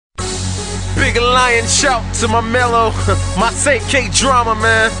nigga Lion, shout to my mellow, my Saint K drama,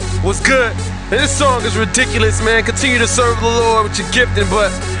 man. What's good? And this song is ridiculous, man. Continue to serve the Lord with your gifting,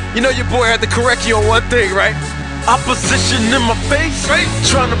 but you know your boy had to correct you on one thing, right? Opposition in my face,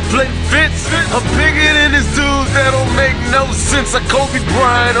 trying to play Vince. I'm bigger than this dude, that don't make no sense. I Kobe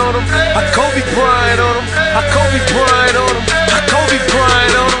Bryant on him, I Kobe Bryant on him, I Kobe Bryant on him, I Kobe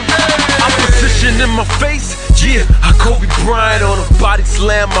Bryant on him. Opposition in my face, yeah, I Kobe Bryant on him. Body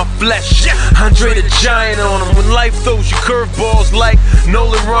slam my flesh, Andre the Giant on him. When life throws you curveballs like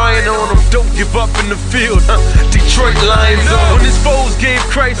Nolan Ryan on him, don't give up in the field, Detroit Lions on him. When his foes gave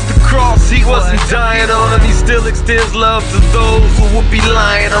Christ the cross, he wasn't dying on him. He still extends love to those who would be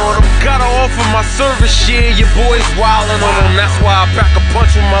lying on him. Gotta offer my service, yeah, your boy's wildin' on him. That's why I pack a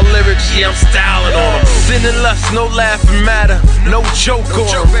punch with my lyrics, yeah, I'm styling on him. Sin and lust, no laughing matter, no joke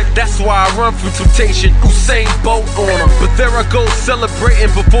on him. That's why I run from temptation, Usain Bolt on him. But there I go,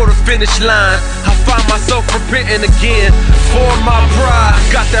 celebrating before the finish line. I find myself repenting again for my pride.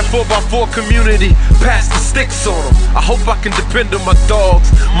 Got that 4x4 community, pass the sticks on them. I hope I can depend on my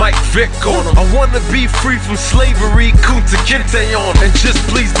dogs, Mike Vick on them. I wanna be free from slavery, Kunta Kinte on them. And just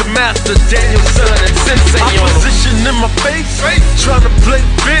please the master, Daniel-san and Sensei on them. Opposition in my face, trying to play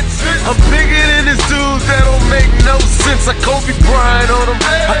Vince. I'm bigger than this dude, that don't make no sense. I Kobe Bryant on him,